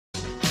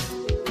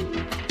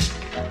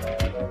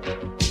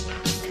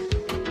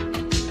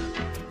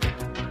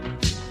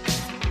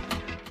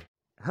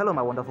Hello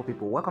my wonderful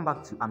people, welcome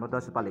back to another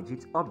super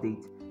legit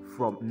update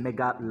from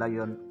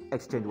Megalion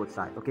exchange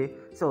website. Okay,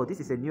 so this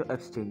is a new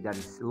exchange that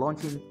is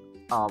launching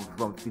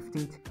from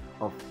 15th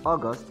of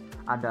August,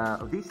 and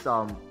this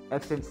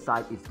exchange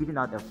site is giving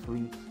out a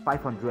free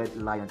 500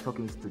 Lion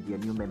tokens to their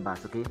new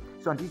members. Okay,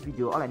 so on this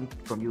video all I need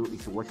from you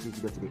is to watch this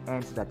video to the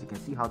end so that you can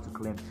see how to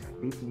claim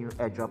this new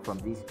airdrop from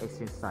this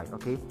exchange site.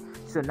 Okay,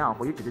 so now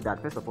for you to do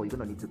that, first of all you're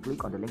going to need to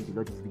click on the link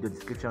below this video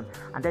description,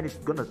 and then it's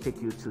going to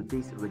take you to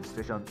this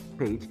registration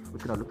page.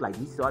 It's going to look like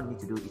this. So all you need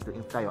to do is to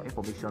enter your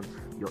information,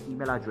 your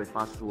email address,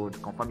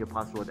 password, confirm your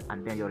password,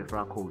 and then your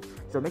referral code.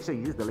 So make sure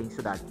you use the link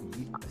so that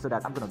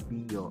I'm going to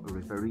be your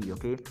referee.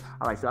 Okay,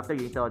 all right, so after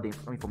you enter all the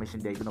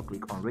information there, you're going to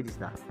click on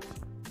register.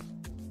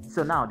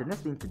 So now the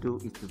next thing to do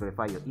is to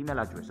verify your email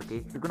address.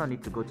 Okay, you're going to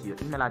need to go to your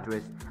email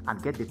address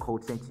and get the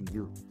code sent to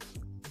you.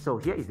 So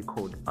here is the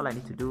code. All I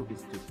need to do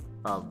is to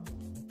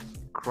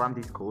cram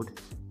this code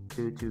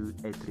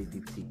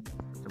 228350.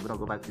 So I'm going to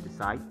go back to the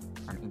site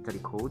and enter the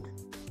code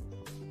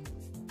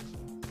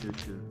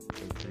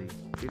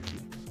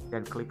 228350.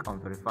 Then click on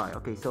verify.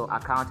 Okay, so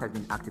account has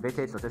been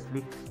activated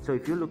successfully. So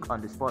if you look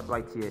on the spot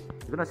right here,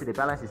 you're gonna see the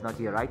balance is not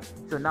here, right?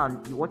 So now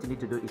what you need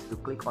to do is to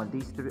click on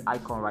these three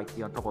icons right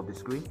here on top of the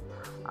screen,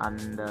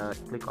 and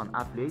click on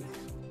affiliate.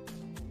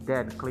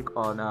 Then click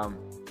on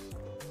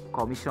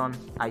commission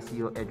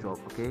ICO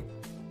airdrop. Okay,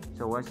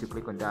 so once you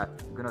click on that,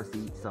 you're gonna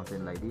see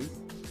something like this.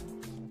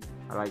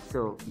 All right,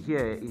 so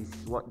here is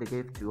what they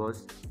gave to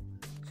us: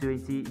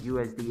 20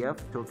 USDF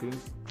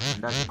tokens,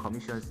 and that's the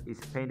commissions is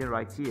pending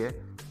right here.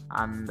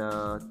 And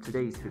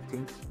today is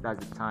 15th,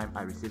 that's the time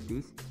I received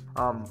this.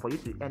 For you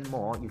to earn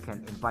more, you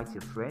can invite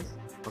your friends.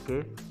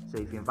 Okay, so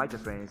if you invite your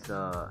friends,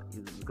 you're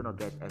gonna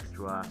get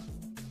extra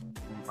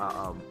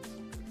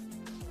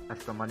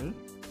money.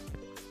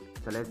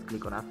 So let's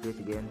click on affiliate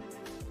again,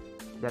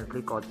 then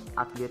click on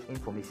affiliate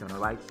information. All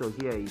right, so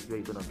here is where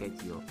you're gonna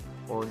get your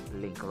own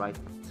link. All right,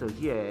 so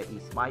here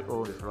is my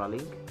own referral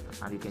link,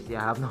 and you can see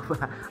I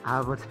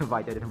haven't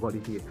invited anybody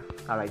here.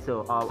 All right,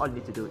 so all you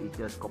need to do is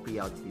just copy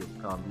out your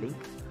link.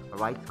 All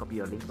right, copy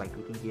your link by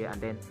clicking here,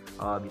 and then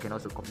you can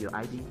also copy your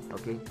ID.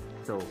 Okay,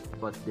 so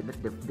but the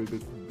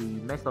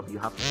messed up you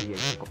have to do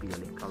is to copy your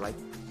link. All right,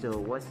 so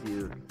once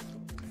you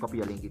copy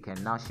your link, you can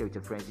now share with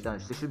your friends either on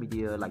social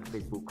media like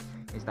Facebook,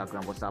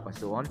 Instagram, WhatsApp, and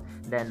so on.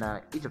 Then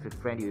each of your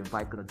friends you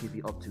invite gonna give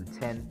you up to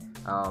 10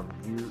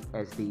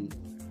 USD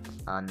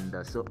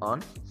and so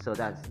on. So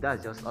that's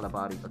just all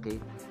about it. Okay,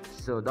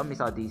 so don't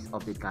miss out this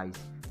update, guys,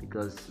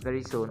 because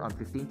very soon on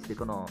 15th they're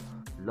gonna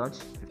launch.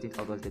 15th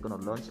August they're gonna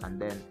launch, and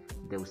then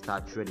they will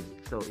start trading.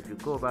 So if you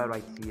go over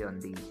right here on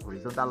the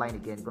horizontal line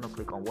again, you're gonna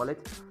click on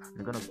wallet,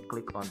 you're gonna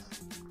click on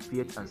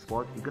fiat and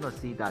spot. You're gonna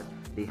see that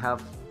they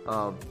have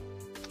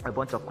a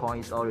bunch of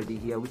coins already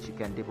here which you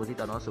can deposit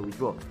and also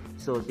withdraw.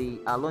 So they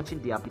are launching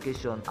the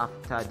application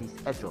after this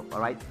airdrop.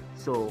 All right,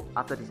 so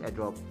after this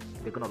airdrop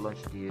they're gonna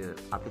launch the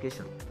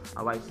application.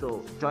 All right,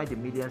 so join the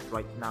millions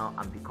right now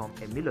and become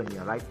a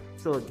millionaire. Right,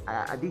 so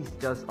this is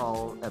just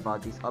all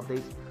about this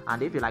update,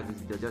 and if you like this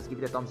video, just give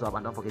it a thumbs up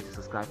and don't forget to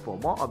subscribe for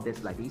more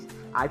updates like this.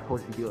 I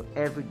post video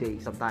every day,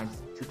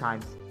 sometimes 2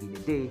 times in a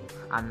day,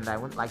 and I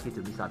won't like you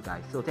to miss out,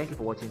 guys. So thank you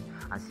for watching,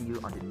 and see you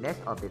on the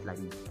next update like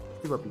this.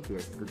 Super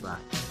PKS, goodbye.